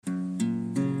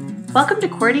Welcome to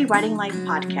QWERTY Writing Life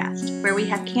Podcast, where we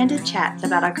have candid chats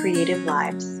about our creative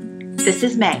lives. This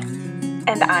is May.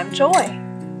 And I'm Joy.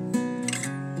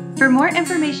 For more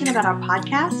information about our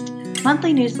podcast,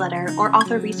 monthly newsletter, or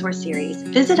author resource series,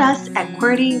 visit us at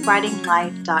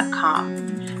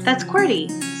QWERTYWritingLife.com. That's QWERTY,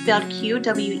 spelled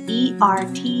QWERTY.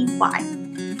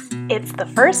 It's the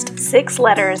first 6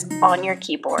 letters on your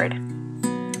keyboard.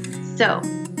 So,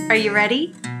 are you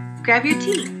ready? Grab your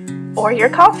tea. Or your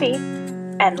coffee.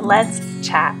 And let's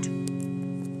chat.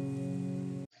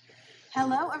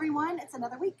 Hello, everyone. It's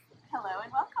another week. Hello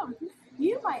and welcome.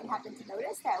 You might happen to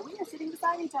notice that we are sitting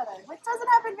beside each other, which doesn't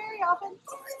happen very often.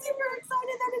 So we're super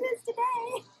excited that it is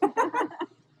today.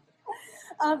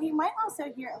 You might also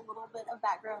hear a little bit of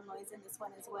background noise in this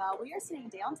one as well. We are sitting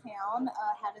downtown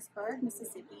Hattiesburg,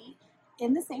 Mississippi,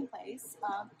 in the same place,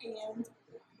 and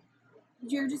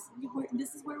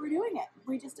this is where we're doing it.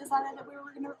 We just decided that we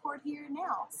were going to record here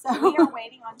now. So we are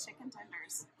waiting on chicken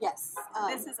tenders. Yes.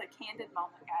 This is a candid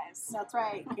moment, guys. That's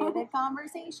right. Candid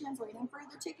conversations, waiting for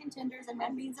the chicken tenders and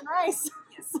red beans and rice.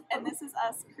 Yes. And this is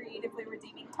us creatively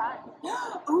redeeming time.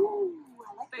 Ooh,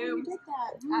 I like how you Boom. did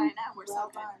that. I know, we're Well so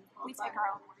good. done. Well We done. take our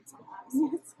own words sometimes.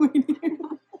 Yes, we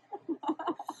do.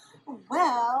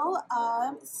 Well,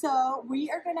 so we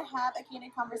are going to have a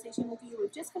candid conversation with you.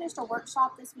 We've just finished a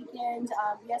workshop this weekend.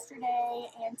 Yesterday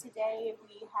and today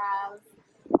we have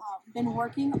been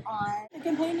working on a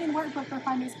companion workbook for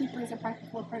Finders Keepers, a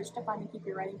practical approach to find and keep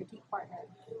your writing critique partner,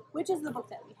 which is the book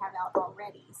that we have out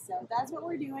already. So that's what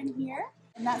we're doing here,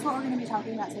 and that's what we're going to be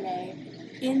talking about today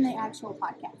in the actual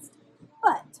podcast.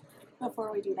 But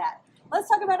before we do that, let's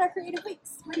talk about our creative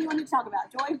weeks. What do you want to talk about,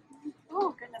 Joy?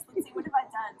 Oh, goodness. Let's see. What have I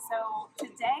done? So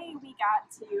today we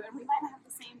got to, and we might have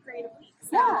the same creative week.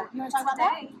 So Yeah, you want to talk about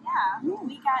that? today,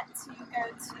 we got to go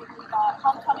to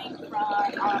homecoming from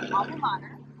our alma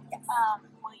mater, Yes.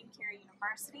 William Carey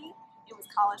University. It was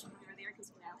college when we were there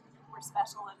because, we're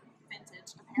special and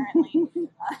vintage, apparently.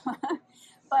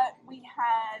 But we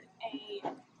had a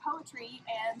poetry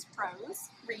and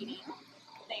prose reading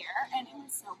there, and it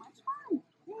was so much fun.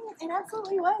 It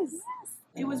absolutely was. Yes.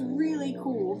 It was really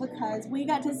cool because we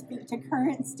got to speak to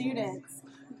current students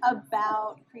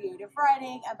about creative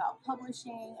writing, about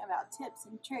publishing, about tips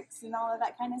and tricks and all of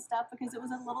that kind of stuff because it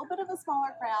was a little bit of a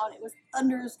smaller crowd. It was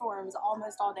thunderstorms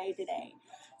almost all day today.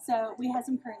 So we had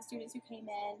some current students who came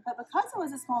in, but because it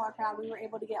was a smaller crowd, we were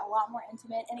able to get a lot more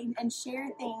intimate and share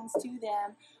things to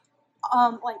them,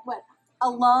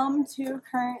 alum to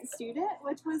current student,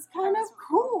 which was kind of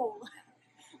cool.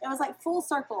 It was like full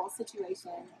circle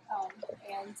situation,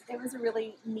 and it was a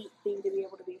really neat thing to be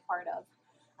able to be a part of.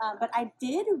 But I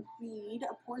did read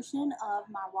a portion of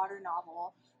my water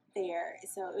novel there,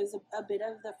 so it was a bit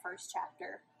of the first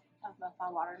chapter of my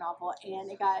water novel,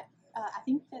 and it got, I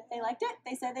think that they liked it.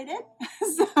 They said they did.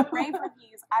 So, Rave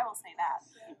reviews, I will say that.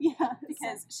 yeah,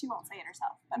 Because she won't say it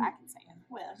herself, but I can say it.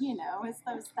 well, it's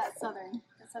that southern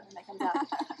that comes out.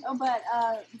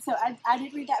 So I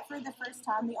did read that for the first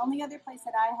time. The only other place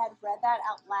that I had read that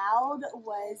out loud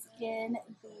was in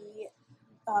the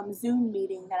Zoom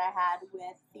meeting that I had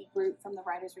with the group from the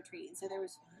Writers Retreat. And so there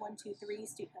was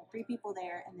 3 people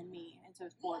there, and then me, and so it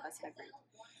was 4 of us in a group.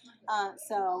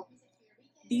 So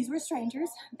these were strangers.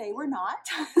 They were not.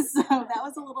 So that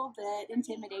was a little bit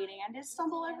intimidating. I did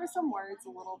stumble over some words a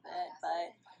little bit,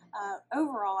 but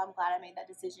overall, I'm glad I made that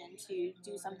decision to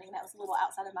do something that was a little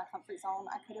outside of my comfort zone.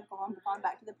 I could have gone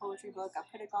back to the poetry book. I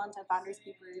could have gone to Finders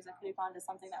Keepers. I could have gone to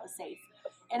something that was safe.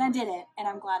 And I did it, and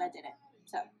I'm glad I did it.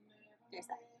 So there's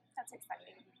that. That's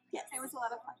exciting. Yes. It was a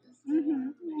lot of fun.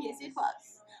 Mm-hmm. Yes, it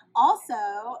was.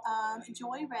 Also,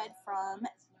 Joy read from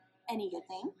Any Good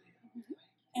Thing.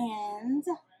 And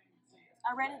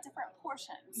I read a different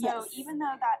portion. So Yes. even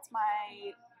though that's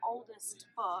my oldest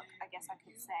book, I guess I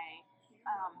could say,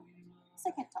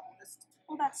 second to oldest.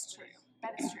 well, that's true.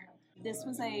 That is true. This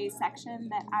was a section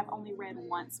that I've only read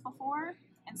once before,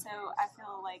 and so I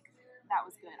feel like that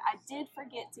was good. I did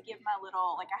forget to give my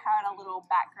little, I had a little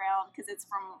background because it's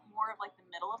from more of the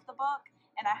middle of the book,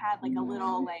 and I had a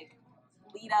little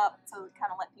lead up to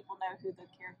kind of let people know who the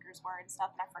characters were and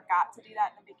stuff, and I forgot to do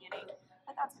that in the beginning,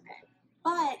 but that's okay.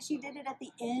 But she did it at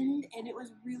the end, and it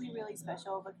was really, really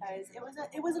special because it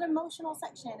was an emotional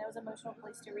section. It was an emotional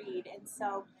place to read, and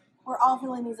so we're all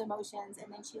feeling these emotions.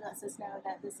 And then she lets us know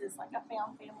that this is a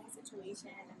found family situation,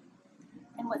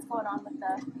 and what's going on with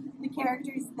the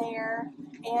characters there,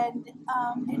 and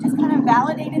it just kind of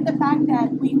validated the fact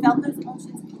that we felt those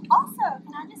emotions. Also,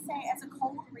 can I just say, as a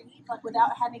cold read,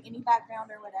 without having any background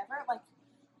or whatever,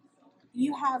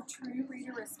 you have true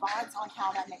reader response on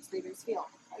how that makes readers feel.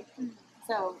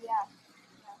 So Yeah.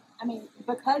 I mean,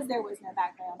 because there was no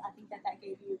background, I think that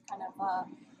gave you kind of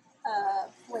a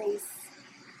place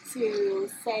to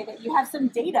say that you have some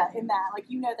data in that. Like,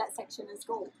 you know that section is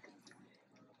gold.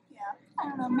 Yeah. I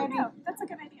don't know, maybe. No, that's a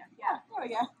good idea. Yeah. Oh,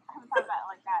 yeah. I haven't thought about it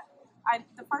like that.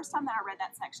 The first time that I read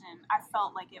that section, I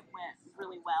felt like it went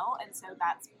really well, and so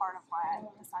that's part of why I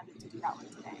decided to do that one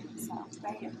today. So,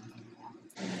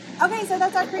 Okay, so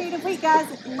that's our creative week, guys.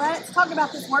 Let's talk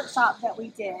about this workshop that we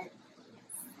did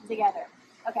together.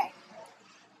 Okay.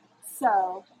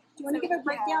 So, do you want to give a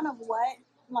breakdown of what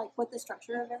the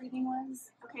structure of everything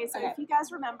was? Okay, so if you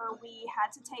guys remember, we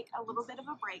had to take a little bit of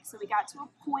a break. So we got to a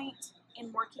point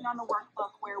in working on the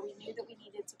workbook where we knew that we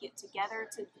needed to get together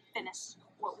to finish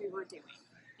what we were doing.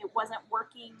 It wasn't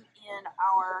working in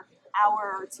our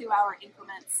hour or 2 hour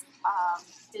increments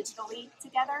digitally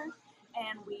together,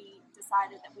 and we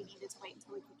decided that we needed to wait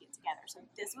until we could get together. So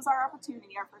this was our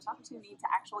opportunity, our first opportunity to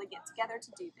actually get together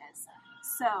to do this.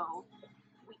 So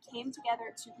we came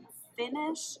together to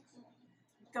finish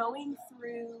going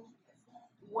through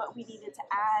what we needed to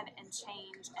add and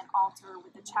change and alter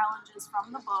with the challenges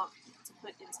from the book to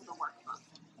put into the workbook.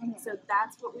 Mm-hmm. So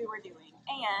that's what we were doing.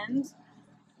 And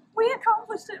we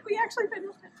accomplished it. We actually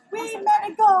finished it. We met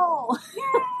a goal!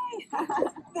 Yay!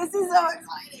 This is so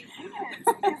exciting! It is,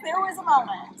 because there was a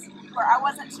moment where I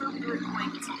wasn't sure we were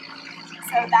going to.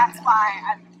 So that's why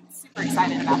I'm super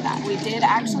excited about that. We did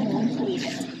actually complete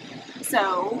it.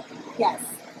 So, Yes.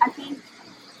 I think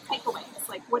takeaways.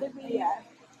 Like, what did we...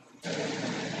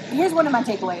 Here's one of my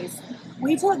takeaways.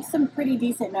 We took some pretty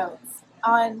decent notes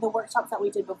on the workshops that we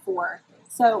did before.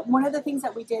 So one of the things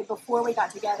that we did before we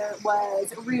got together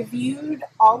was reviewed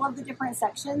all of the different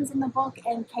sections in the book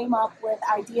and came up with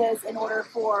ideas in order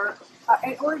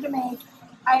to make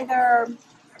either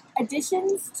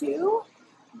additions to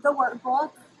the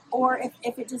workbook or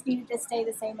if it just needed to stay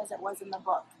the same as it was in the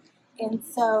book. And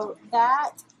so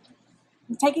that,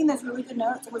 taking those really good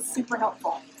notes was super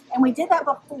helpful. And we did that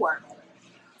before.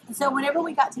 So whenever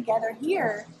we got together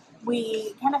here,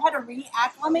 we kind of had to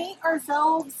reacclimate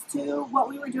ourselves to what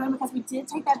we were doing because we did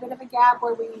take that bit of a gap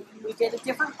where we did a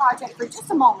different project for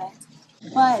just a moment.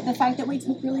 But the fact that we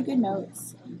took really good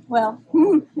notes, well,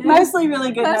 mostly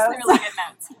really good notes. Mostly really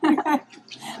good notes.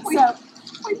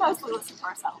 We mostly listen to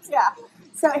ourselves. Yeah.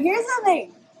 So here's the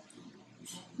thing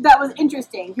that was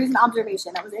interesting. Here's an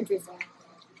observation that was interesting.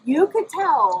 You could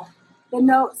tell the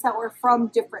notes that were from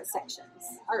different sections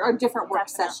or different work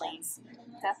sessions.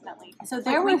 Definitely. So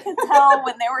we could tell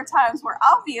when there were times where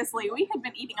obviously we had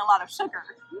been eating a lot of sugar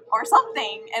or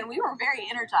something, and we were very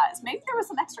energized. Maybe there was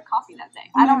some extra coffee that day.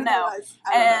 I don't know.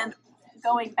 And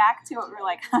going back to it, we were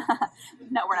like,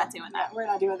 no, we're not doing that. Yeah, we're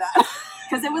not doing that.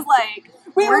 Because it was like,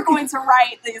 we're going to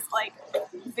write these like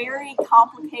very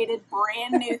complicated,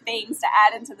 brand new things to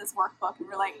add into this workbook. And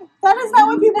we're like, that is not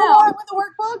what people want with the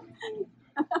workbook.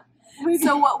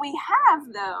 So what we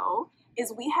have, though,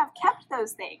 is we have kept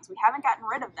those things. We haven't gotten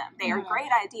rid of them. They are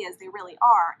great ideas. They really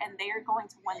are. And they are going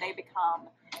to one day become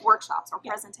workshops or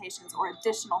presentations or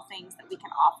additional things that we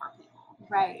can offer people.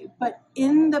 Right. But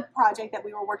in the project that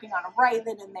we were working on right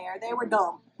then and there, they were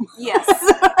dumb. Yes.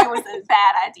 It was a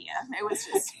bad idea. It was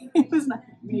just... It was not...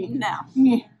 No.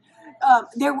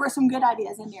 There were some good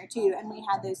ideas in there, too, and we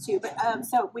had those, too. But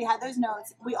so we had those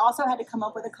notes. We also had to come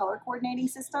up with a color coordinating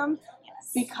system.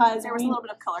 Yes. Because there was a little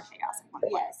bit of color chaos at one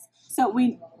point. Yes. So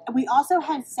we also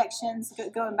had sections,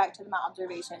 going back to my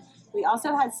observation, we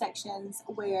also had sections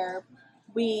where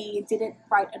we didn't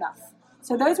write enough.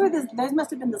 So those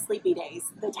must have been the sleepy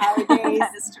days, the tired days.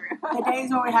 That is true. The days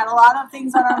where we had a lot of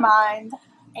things on our mind,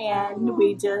 and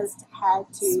we just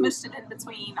had to... Smushed it in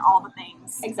between all the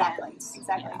things. Exactly.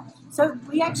 Yeah. So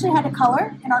we actually had a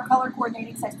color in our color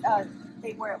coordinating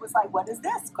thing where it was like, what is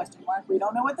this? ? We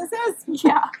don't know what this is.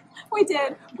 Yeah, we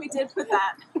did. We did put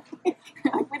that.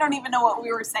 Like, we don't even know what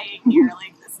we were saying here.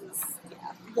 Like, this is...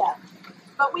 Yeah.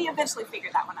 But we eventually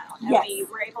figured that one out. And Yes. we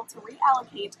were able to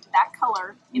reallocate that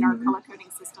color in our color coding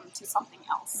system to something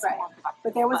else. Right. More productive.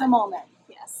 But there was a moment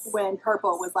Yes. when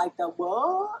purple was like the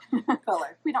what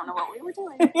color. We don't know what we were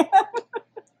doing.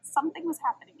 Something was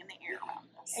happening in the air around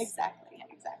us. Exactly.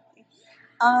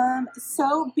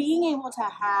 So being able to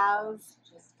have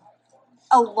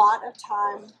a lot of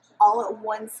time all at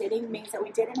one sitting means that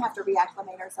we didn't have to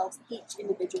reacclimate ourselves each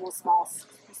individual small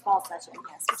session.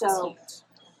 Yes, which is So huge.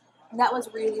 that was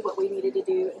really what we needed to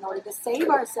do in order to save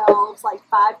ourselves like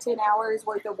 5-10 hours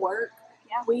worth of work.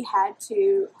 Yeah. We had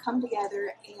to come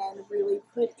together and really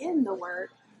put in the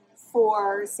work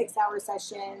for 6-hour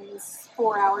sessions,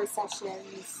 4-hour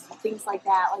sessions, things like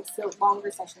that, like so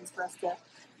longer sessions for us to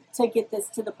get this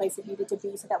to the place it needed to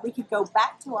be so that we could go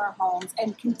back to our homes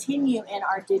and continue in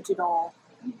our digital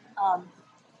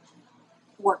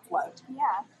workflow.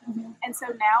 Yeah. Mhm. And so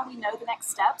now we know the next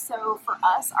step. So for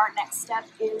us, our next step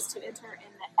is to enter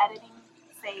in the editing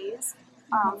phase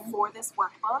for this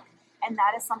workbook. And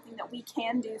that is something that we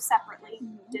can do separately,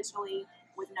 digitally,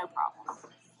 with no problem.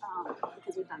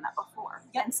 Because we've done that before.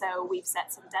 Yep. And so we've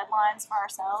set some deadlines for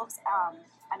ourselves.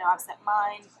 I know I've set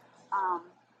mine.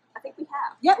 I think we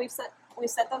have. Yep. We've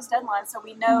set those deadlines so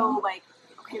we know like,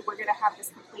 okay, we're gonna have this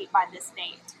complete by this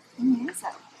date. So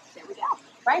there we go.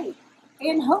 Right.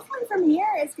 And hopefully from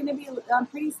here it's going to be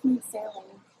pretty smooth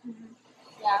sailing.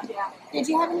 Yeah. Yeah. Did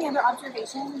you have any other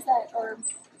observations or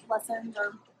lessons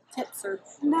or tips or?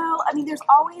 No, I mean, there's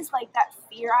always like that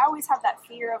fear. I always have that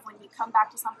fear of when you come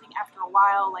back to something after a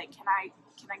while, like, can I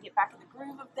get back in the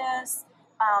groove of this?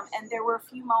 And there were a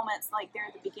few moments like there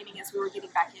at the beginning as we were getting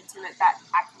back into it, that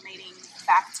acclimating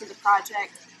back to the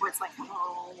project where it's like,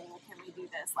 oh, can we do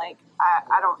this? Like,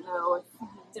 I don't know.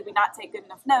 Did we not take good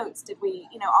enough notes? Did we,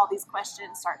 all these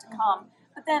questions start to come.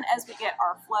 But then as we get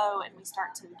our flow and we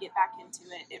start to get back into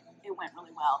it, it went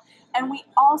really well. And we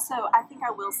also, I think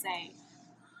I will say,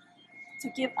 to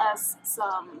give us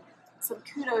some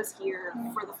kudos here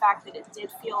for the fact that it did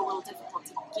feel a little difficult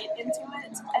to get into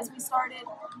it as we started.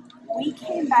 We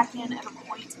came back in at a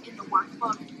point in the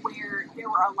workbook where there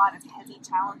were a lot of heavy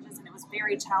challenges and it was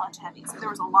very challenge heavy. So there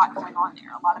was a lot going on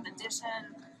there, a lot of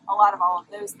addition, a lot of all of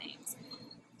those things.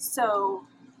 So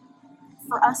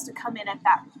for us to come in at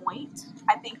that point,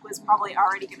 I think was probably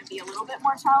already going to be a little bit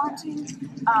more challenging.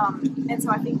 And so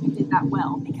I think we did that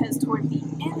well because toward the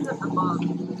end of the book,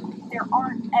 there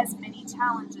aren't as many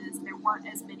challenges, there weren't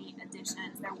as many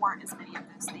additions, there weren't as many of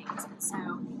those things. And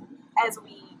so as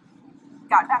we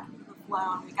got back into the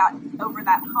flow and we got over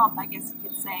that hump, I guess you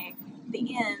could say,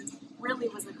 the end really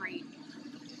was a great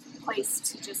place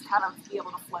to just kind of be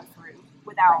able to flow through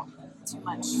without too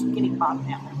much getting bogged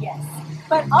down. Yes.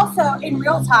 But also, in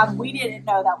real time, we didn't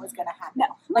know that was going to happen. No.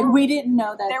 Like, we didn't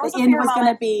know that There was the a end fear was going to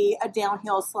moment. be a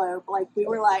downhill slope. Like, we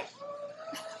were like...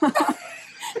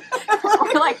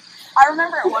 We're like, I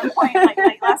remember at one point, like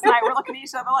last night, we're looking at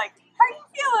each other like, how are you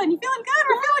feeling? You feeling good?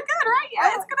 We're feeling good, right?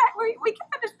 Yeah, it's gonna. We can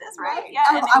finish this, right? Yeah.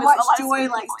 And I it was a watched lot of Joy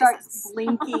squeaky start voices.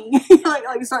 blinking,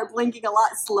 like start blinking a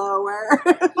lot slower.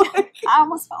 I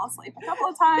almost fell asleep a couple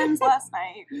of times last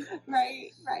night,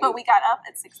 Right. but we got up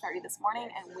at 6:30 this morning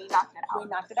and we knocked it out. We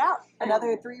knocked it out.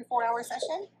 Another 3 or 4 hour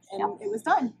session, and it was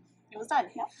done. It was done.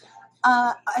 Yep.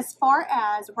 As far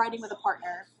as writing with a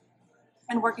partner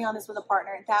and working on this with a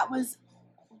partner, that was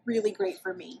really great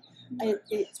for me.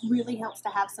 It really helps to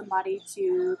have somebody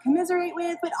to commiserate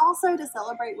with, but also to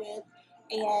celebrate with.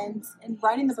 And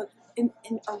writing the book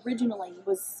originally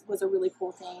was a really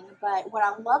cool thing. But what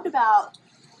I loved about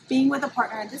being with a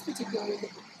partner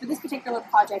for this particular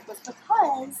project was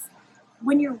because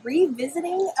when you're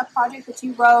revisiting a project that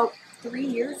you wrote 3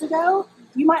 years ago,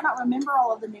 you might not remember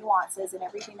all of the nuances and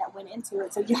everything that went into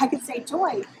it. So I could say,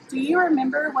 Joy, do you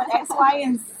remember what X, Y,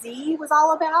 and Z was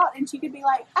all about? And she could be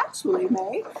like, actually,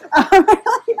 May.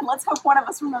 Let's hope one of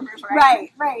us remembers,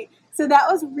 right? Right. So that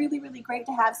was really, really great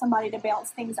to have somebody to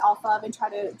bounce things off of and try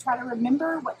to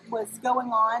remember what was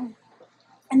going on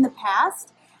in the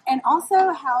past, and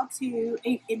also how to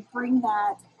bring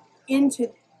that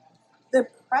into the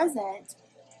present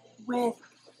with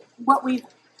what we've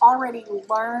already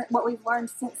learned, what we've learned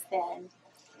since then,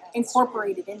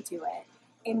 incorporated into it.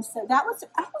 And so that was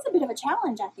a bit of a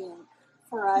challenge, I think,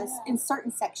 for us in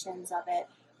certain sections of it.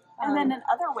 And then in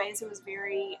other ways, it was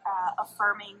very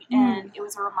affirming, and it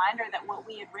was a reminder that what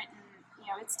we had written,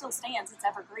 it still stands. It's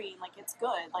evergreen. Like, it's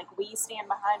good. Like, we stand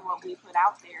behind what we put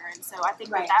out there. And so I think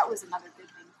that was another good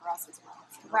thing for us as well.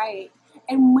 Right.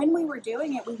 And when we were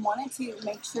doing it, we wanted to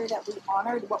make sure that we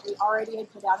honored what we already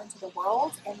had put out into the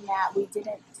world, and that we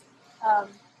didn't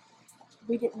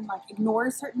like ignore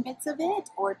certain bits of it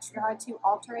or try to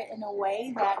alter it in a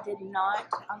way that did not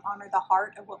honor the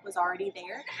heart of what was already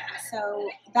there. So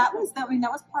that was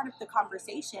part of the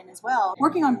conversation as well.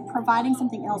 Working on providing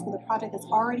something else with a project that's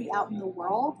already out in the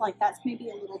world, like, that's maybe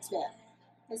a little tip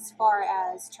as far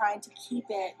as trying to keep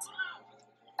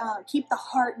the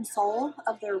heart and soul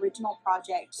of the original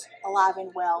project alive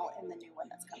and well in the new one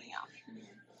that's coming out.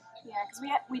 Yeah, because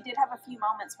we did have a few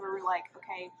moments where we're like,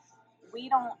 okay, we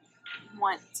don't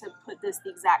want to put this the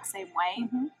exact same way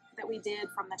that we did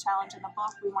from the challenge in the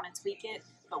book. We want to tweak it,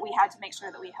 but we had to make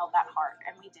sure that we held that heart,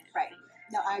 and we did. Right.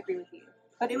 No, I agree with you.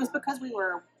 But it was because we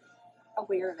were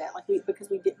aware of it, because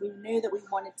we knew that we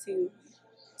wanted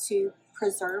to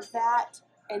preserve that,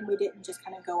 and we didn't just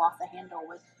kind of go off the handle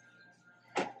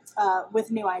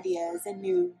with new ideas and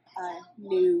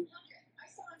new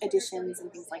additions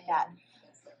and things like that.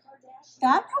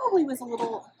 That probably was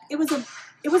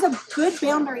it was a good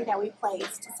boundary that we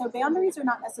placed. So boundaries are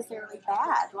not necessarily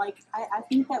bad. Like, I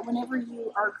think that whenever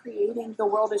you are creating, the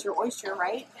world is your oyster,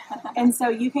 right? And so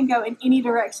you can go in any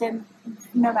direction,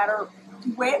 no matter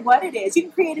what it is. You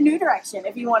can create a new direction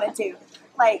if you wanted to.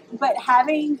 Like, but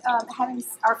having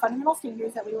our fundamental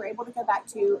standards that we were able to go back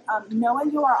to,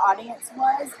 knowing who our audience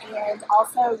was, and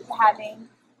also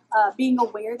being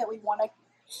aware that we want to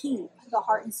keep the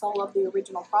heart and soul of the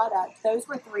original product. Those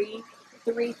were three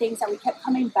things that we kept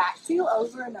coming back to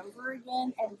over and over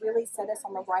again, and really set us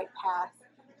on the right path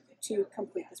to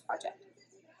complete this project.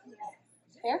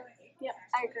 Fair? Yep,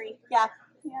 I agree. Yeah.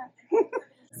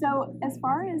 So as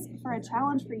far as for a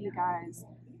challenge for you guys,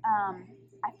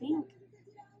 I think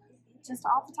just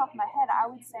off the top of my head, I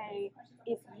would say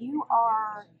if you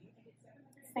are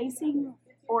facing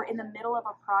or in the middle of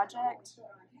a project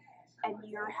and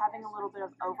you're having a little bit of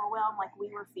overwhelm, like we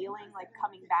were feeling, like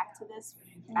coming back to this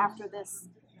after this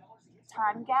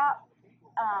time gap,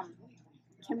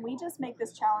 can we just make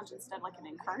this challenge instead like an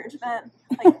encouragement?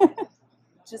 Like,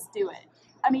 just do it.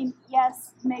 I mean,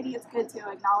 yes, maybe it's good to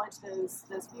acknowledge those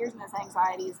fears and those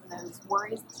anxieties and those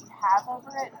worries that you have over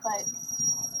it, but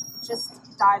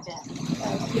just dive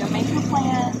in. Make your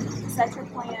plan, set your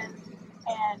plan,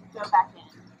 and go back in.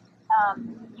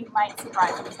 You might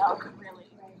surprise yourself, really.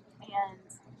 And,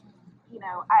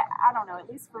 I don't know, at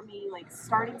least for me, like,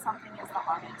 starting something is the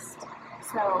hardest.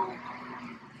 So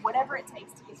whatever it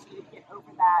takes to get you to get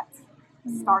over that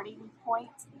starting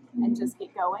point and just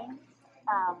get going,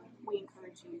 we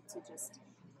encourage you to just...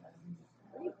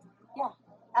 Yeah,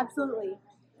 absolutely.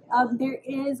 There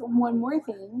is one more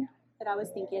thing that I was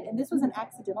thinking, and this was an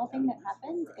accidental thing that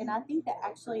happened, and I think that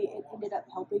actually it ended up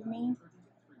helping me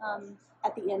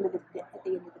at the end of the day.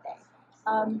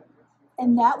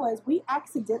 And that was, we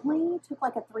accidentally took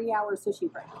like a 3-hour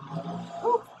sushi break.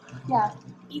 Ooh, yeah.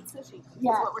 Eat sushi.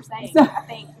 Yeah. That's what we're saying. So, I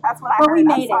think that's what I heard. We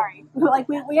made I'm sorry. it. Like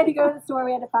we had to go to the store.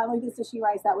 We had to find like the sushi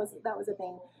rice. That was a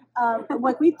thing.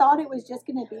 Like we thought it was just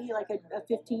going to be like a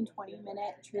 15,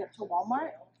 20-minute trip to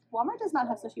Walmart. Walmart does not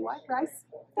have sushi rice.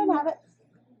 Don't have it.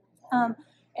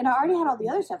 And I already had all the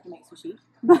other stuff to make sushi,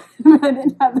 but I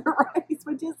didn't have the rice,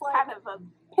 which is like kind of a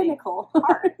pinnacle.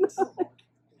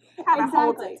 Kind of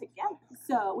holds it together.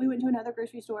 So we went to another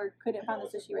grocery store, couldn't find the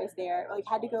sushi rice there. Like,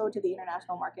 had to go to the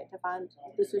international market to find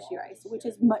the sushi rice, which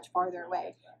is much farther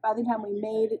away. By the time we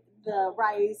made the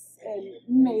rice and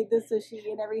made the sushi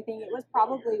and everything, it was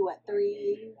probably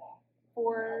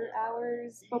 3-4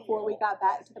 hours before we got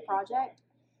back to the project.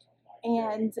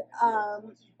 And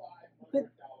but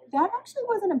that actually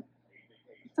wasn't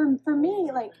for me,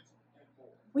 like,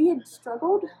 we had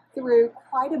struggled through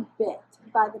quite a bit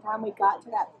by the time we got to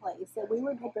that place. So we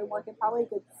would have been working probably a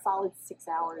good solid 6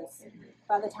 hours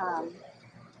by the time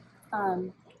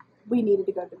we needed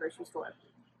to go to the grocery store.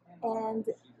 And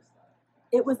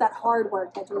it was that hard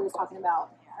work that Julie was talking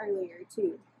about earlier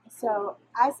too. So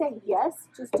I say yes,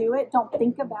 just do it. Don't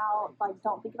think about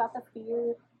the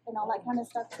fear and all that kind of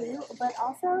stuff too. But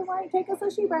also, like, take a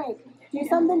sushi break. Do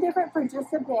something different for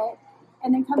just a bit,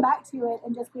 and then come back to it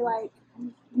and just be like,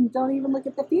 don't even look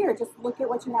at the fear. Just look at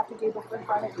what you have to do in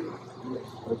front of you.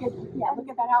 Look at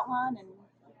that outline and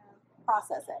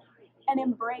process it. And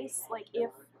embrace, like,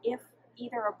 if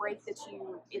either a break that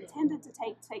you intended to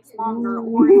take takes longer,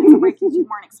 or if it's a break that you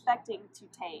weren't expecting to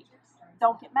take,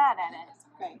 don't get mad at it.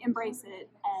 Right. Embrace it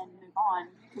and move on.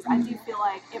 Because I do feel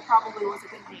like it probably was a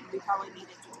good thing. We probably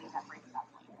needed to take that break at that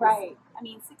point. Right. I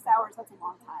mean, 6 hours, that's a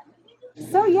long time.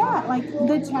 So yeah, like,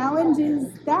 the challenge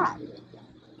is that.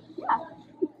 Yeah.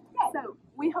 So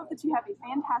we hope that you have a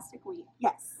fantastic week.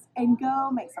 Yes. And go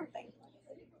make something.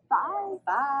 Bye.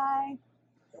 Bye.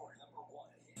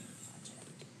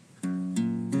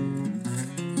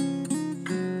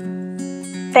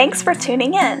 Thanks for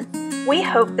tuning in. We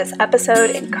hope this episode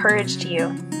encouraged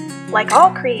you. Like all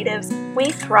creatives,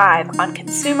 we thrive on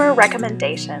consumer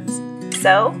recommendations.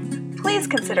 So, please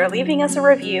consider leaving us a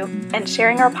review and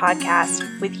sharing our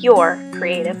podcast with your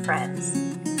creative friends.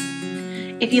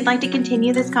 If you'd like to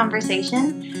continue this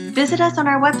conversation, visit us on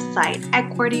our website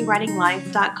at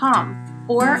QWERTYWritingLife.com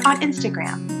or on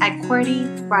Instagram at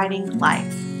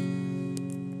QWERTYWritingLife.